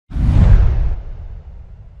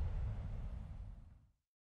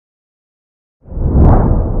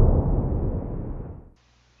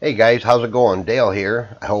Hey guys, how's it going? Dale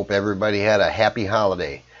here. I hope everybody had a happy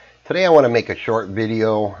holiday. Today I want to make a short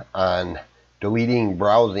video on deleting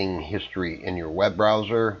browsing history in your web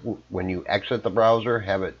browser. When you exit the browser,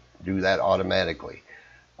 have it do that automatically.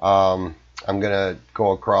 I'm going to go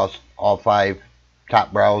across all 5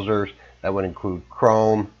 top browsers. That would include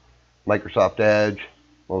Chrome, Microsoft Edge,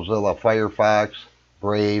 Mozilla Firefox,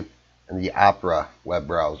 Brave, and the Opera web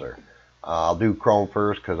browser. I'll do Chrome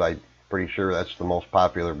first because I'm pretty sure that's the most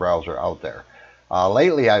popular browser out there.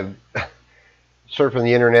 Lately I've surfing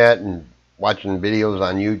the internet and watching videos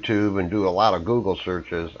on YouTube and do a lot of Google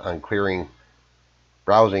searches on clearing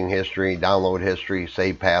browsing history, download history,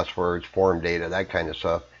 save passwords, form data, that kind of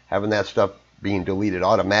stuff. Having that stuff being deleted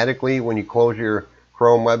automatically when you close your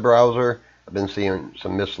Chrome web browser, I've been seeing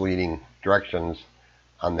some misleading directions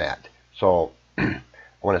on that. So I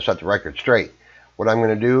want to set the record straight. What I'm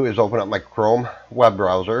going to do is open up my Chrome web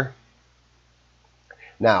browser.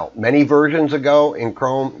 Now, many versions ago in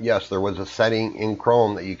Chrome, yes, there was a setting in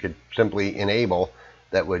Chrome that you could simply enable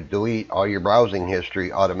that would delete all your browsing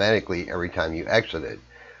history automatically every time you exited.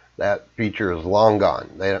 That feature is long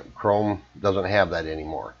gone. Chrome doesn't have that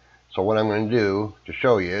anymore. So what I'm going to do to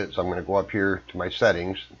show you is I'm going to go up here to my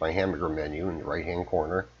settings, my hamburger menu in the right hand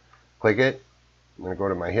corner, click it. I'm going to go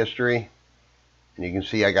to my history, and you can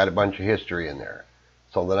see I got a bunch of history in there.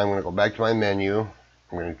 So then I'm going to go back to my menu.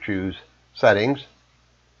 I'm going to choose settings.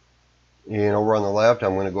 And over on the left,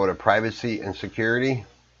 I'm going to go to privacy and security.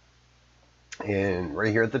 And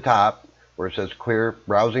right here at the top, where it says clear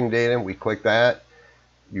browsing data, we click that.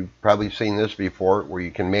 You've probably seen this before, where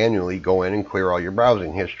you can manually go in and clear all your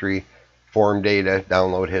browsing history, form data,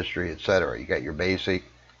 download history, etc. You got your basic,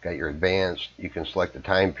 got your advanced. You can select the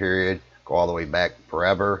time period, go all the way back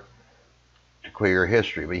forever to clear your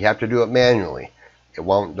history. But you have to do it manually. It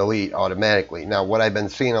won't delete automatically. Now, what I've been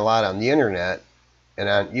seeing a lot on the internet,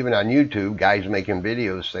 and even on YouTube, guys making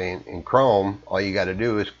videos saying in Chrome, all you got to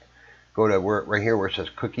do is go to right here where it says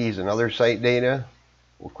cookies and other site data.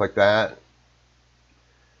 We'll click that.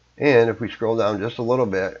 And if we scroll down just a little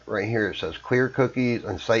bit, right here it says clear cookies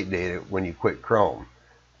and site data when you quit Chrome.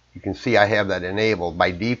 You can see I have that enabled.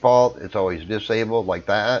 By default, it's always disabled like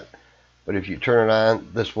that. But if you turn it on,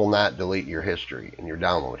 this will not delete your history and your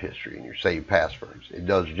download history and your saved passwords. It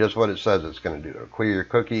does just what it says it's going to do. It'll clear your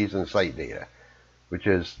cookies and site data, which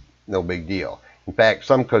is no big deal. In fact,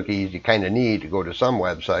 some cookies you kind of need to go to some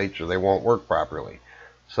websites or they won't work properly.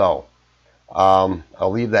 So I'll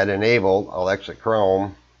leave that enabled. I'll exit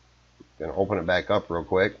Chrome. I'm going to open it back up real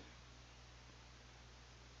quick.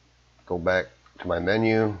 Go back to my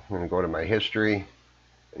menu. I'm going to go to my history,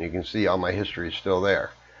 and you can see all my history is still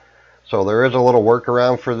there. So there is a little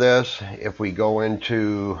workaround for this. If we go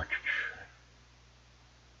into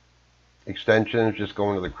extensions, just go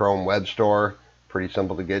into the Chrome Web Store. Pretty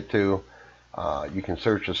simple to get to. You can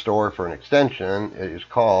search the store for an extension. It is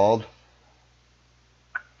called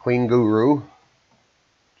Clean Guru.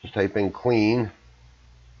 Just type in clean.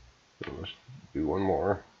 Let's do one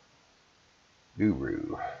more.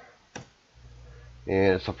 Guru.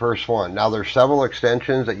 And it's the first one. Now there's several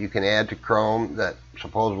extensions that you can add to Chrome that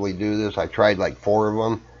supposedly do this. I tried like 4 of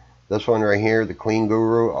them. This one right here, the Clean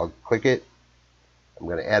Guru, I'll click it. I'm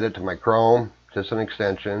going to add it to my Chrome. Just an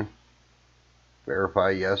extension. Verify,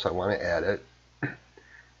 yes, I want to add it.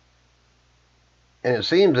 And it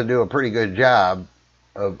seems to do a pretty good job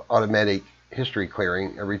of automatic history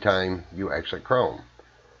clearing every time you exit Chrome.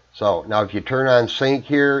 So now if you turn on sync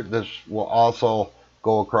here, this will also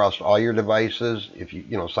go across all your devices. If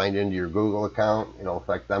you signed into your Google account, it'll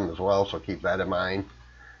affect them as well, so keep that in mind.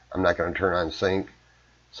 I'm not going to turn on sync.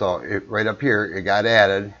 So right up here, it got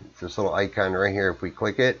added. It's this little icon right here. If we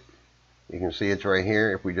click it, you can see it's right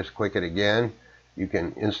here. If we just click it again, you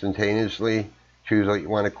can instantaneously choose what you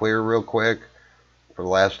want to clear real quick. For the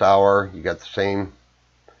last hour, you got the same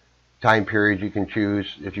time period you can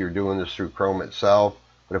choose if you're doing this through Chrome itself.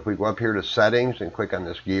 But if we go up here to settings and click on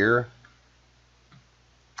this gear,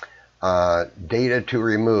 data to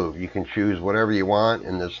remove, you can choose whatever you want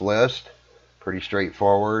in this list. Pretty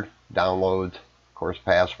straightforward. Downloads, of course,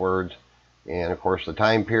 passwords, and of course the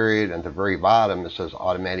time period. At the very bottom it says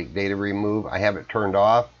automatic data remove. I have it turned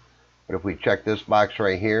off, but if we check this box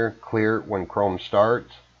right here, clear when Chrome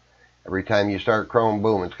starts, every time you start Chrome,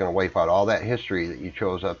 boom, it's going to wipe out all that history that you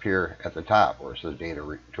chose up here at the top where it says data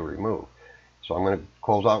to remove. So I'm going to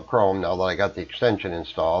close out Chrome now that I got the extension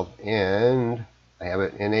installed and I have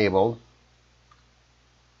it enabled.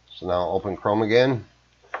 So now I'll open Chrome again.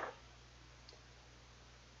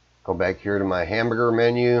 Go back here to my hamburger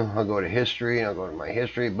menu. I'll go to history and I'll go to my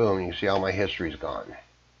history. Boom, you can see all my history's gone.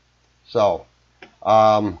 So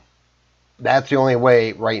that's the only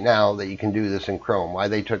way right now that you can do this in Chrome. Why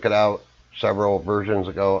they took it out several versions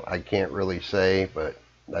ago, I can't really say, but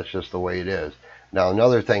that's just the way it is. Now,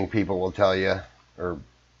 another thing people will tell you, or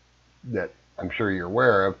that I'm sure you're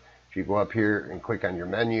aware of, if you go up here and click on your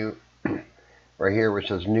menu, right here where it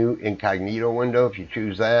says New Incognito Window, if you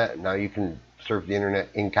choose that, now you can surf the internet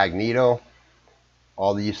incognito.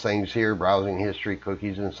 All these things here, browsing history,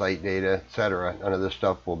 cookies and site data, etc., none of this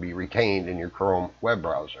stuff will be retained in your Chrome web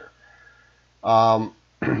browser.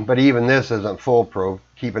 But even this isn't foolproof.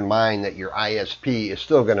 Keep in mind that your ISP is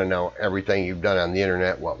still going to know everything you've done on the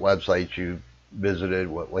internet, what websites you visited,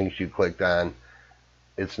 what links you clicked on.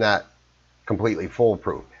 It's not completely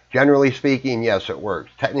foolproof. Generally speaking, yes, it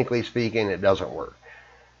works. Technically speaking, it doesn't work.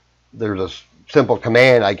 There's a simple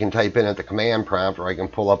command I can type in at the command prompt, or I can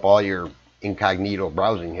pull up all your incognito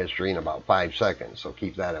browsing history in about 5 seconds. So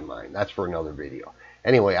keep that in mind. That's for another video.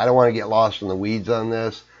 Anyway, I don't want to get lost in the weeds on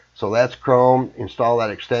this. So that's Chrome. Install that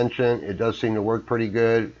extension. It does seem to work pretty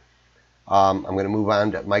good. I'm going to move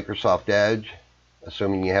on to Microsoft Edge,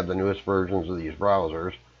 assuming you have the newest versions of these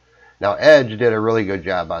browsers. Now, Edge did a really good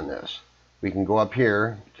job on this. We can go up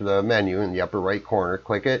here to the menu in the upper right corner,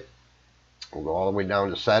 click it. We'll go all the way down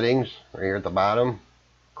to Settings, right here at the bottom.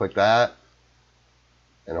 Click that.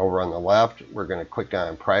 And over on the left, we're going to click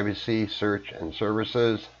on Privacy, Search, and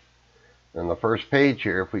Services. And the first page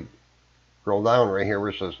here, if we scroll down right here where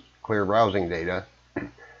it says Clear Browsing Data,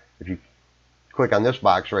 if you click on this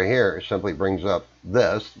box right here, it simply brings up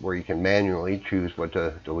this, where you can manually choose what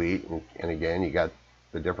to delete. And again, you got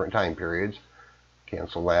the different time periods.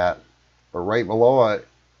 Cancel that. But right below it,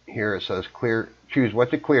 here it says choose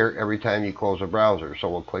what to clear every time you close a browser. So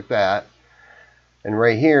we'll click that. And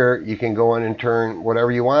right here, you can go in and turn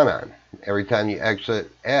whatever you want on. Every time you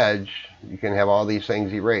exit Edge, you can have all these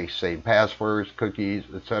things erased, save passwords, cookies,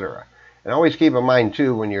 etc. And always keep in mind,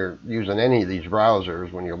 too, when you're using any of these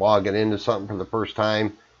browsers, when you're logging into something for the first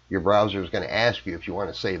time, your browser is going to ask you if you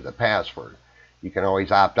want to save the password. You can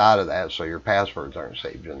always opt out of that so your passwords aren't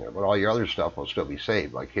saved in there. But all your other stuff will still be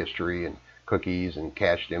saved, like history and cookies and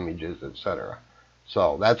cached images, etc.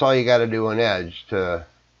 So that's all you got to do in Edge to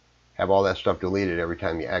have all that stuff deleted every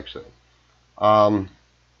time you exit. I'll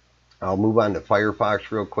move on to Firefox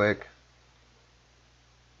real quick.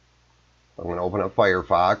 I'm going to open up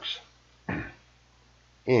Firefox.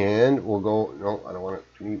 And we'll go, no, I don't want it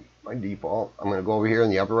to be my default. I'm going to go over here in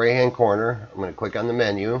the upper right hand corner. I'm going to click on the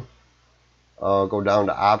menu. I'll go down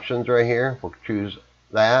to Options right here. We'll choose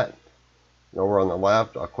that. And over on the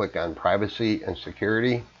left, I'll click on Privacy and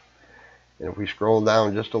Security. And if we scroll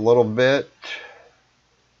down just a little bit,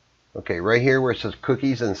 okay, right here where it says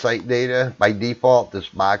Cookies and Site Data, by default, this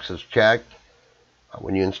box is checked.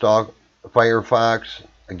 When you install Firefox,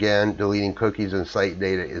 again, deleting cookies and site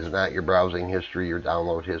data is not your browsing history, your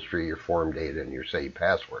download history, your form data, and your saved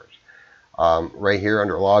passwords. Right here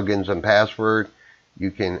under Logins and Password, you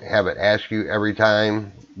can have it ask you every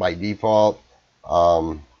time by default.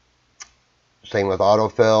 Same with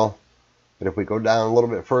autofill. But if we go down a little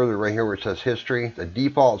bit further, right here where it says History, the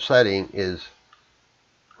default setting is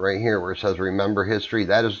right here where it says Remember History.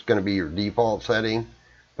 That is going to be your default setting.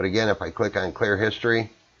 But again, if I click on Clear History,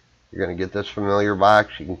 you're going to get this familiar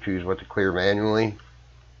box. You can choose what to clear manually.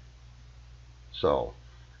 So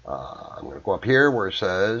I'm going to go up here where it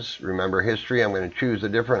says Remember History. I'm going to choose a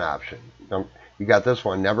different option. You got this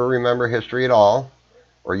one, Never Remember History at All,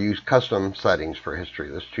 or use Custom Settings for History.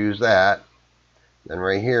 Let's choose that. Then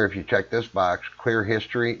right here, if you check this box, Clear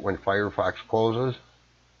History when Firefox closes,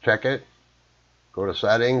 check it. Go to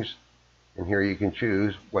Settings, and here you can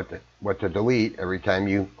choose what to delete every time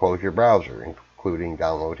you close your browser, including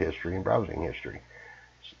download history and browsing history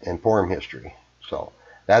and form history. So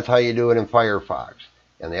that's how you do it in Firefox.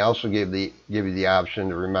 And they also give you the option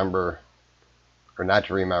to remember or not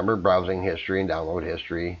to remember browsing history and download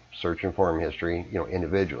history, search and form history,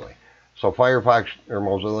 individually. So Firefox or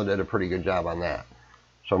Mozilla did a pretty good job on that.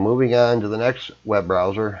 So moving on to the next web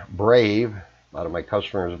browser, Brave. A lot of my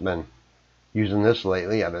customers have been using this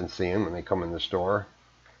lately. I've been seeing them when they come in the store.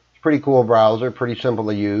 It's a pretty cool browser, pretty simple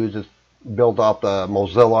to use. It's built off the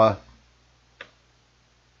Mozilla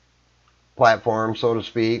platform, so to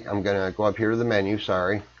speak. I'm going to go up here to the menu,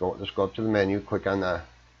 let's go up to the menu, click on the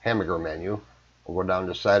hamburger menu. We'll go down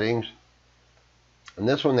to Settings. And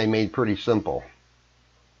this one they made pretty simple.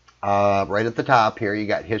 Right at the top here, you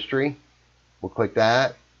got History. We'll click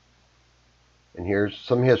that. And here's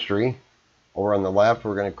some history. Over on the left,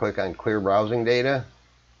 we're going to click on Clear Browsing Data.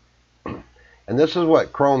 And this is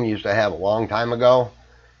what Chrome used to have a long time ago.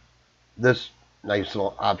 This nice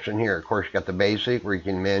little option here. Of course, you got the basic where you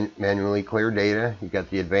can manually clear data. You got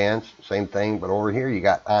the advanced, same thing. But over here, you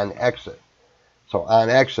got On Exit. So on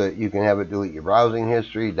exit, you can have it delete your browsing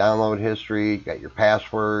history, download history, got your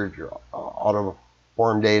password, your auto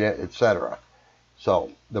form data, etc.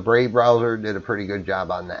 So the Brave browser did a pretty good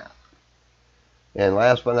job on that. And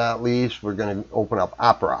last but not least, we're going to open up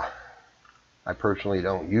Opera. I personally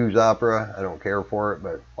don't use Opera. I don't care for it,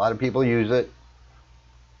 but a lot of people use it.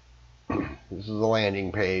 This is the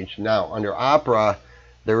landing page. Now, under Opera,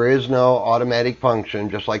 there is no automatic function,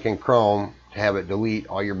 just like in Chrome, to have it delete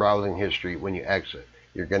all your browsing history when you exit.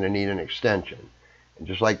 You're going to need an extension. And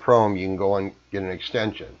just like Chrome, you can go and get an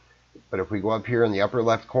extension. But if we go up here in the upper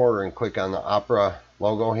left corner and click on the Opera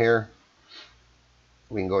logo here,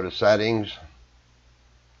 we can go to Settings.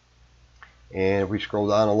 And if we scroll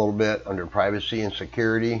down a little bit under Privacy and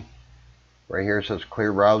Security, right here it says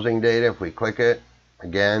Clear Browsing Data. If we click it,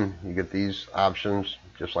 again, you get these options,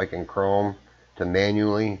 just like in Chrome, to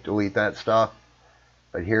manually delete that stuff.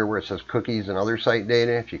 But here where it says Cookies and Other Site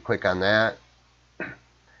Data, if you click on that,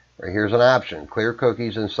 right here's an option, Clear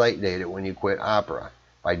Cookies and Site Data when you quit Opera.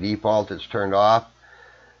 By default, it's turned off,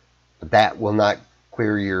 but that will not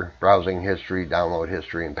clear your browsing history, download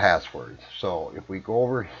history, and passwords. So if we go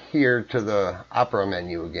over here to the Opera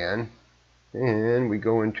menu again, and we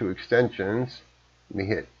go into Extensions, we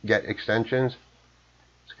hit Get Extensions,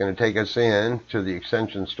 it's going to take us in to the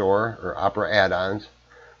extension store, or Opera add-ons.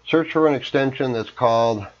 Search for an extension that's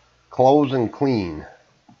called Close and Clean.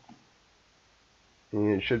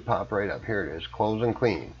 And it should pop right up. Here it is, Close and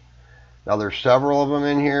Clean. Now there's several of them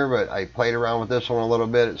in here, but I played around with this one a little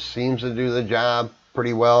bit. It seems to do the job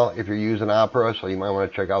pretty well if you're using Opera, so you might want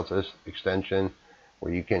to check out this extension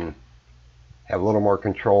where you can have a little more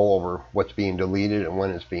control over what's being deleted and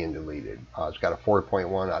when it's being deleted. It's got a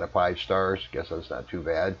 4.1 out of 5 stars. Guess that's not too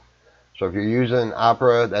bad. So if you're using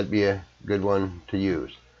Opera, that'd be a good one to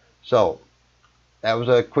use. So that was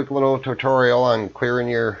a quick little tutorial on clearing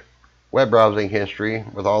your web browsing history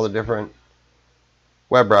with all the different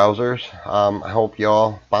web browsers. I hope you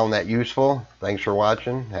all found that useful. Thanks for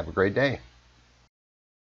watching. Have a great day.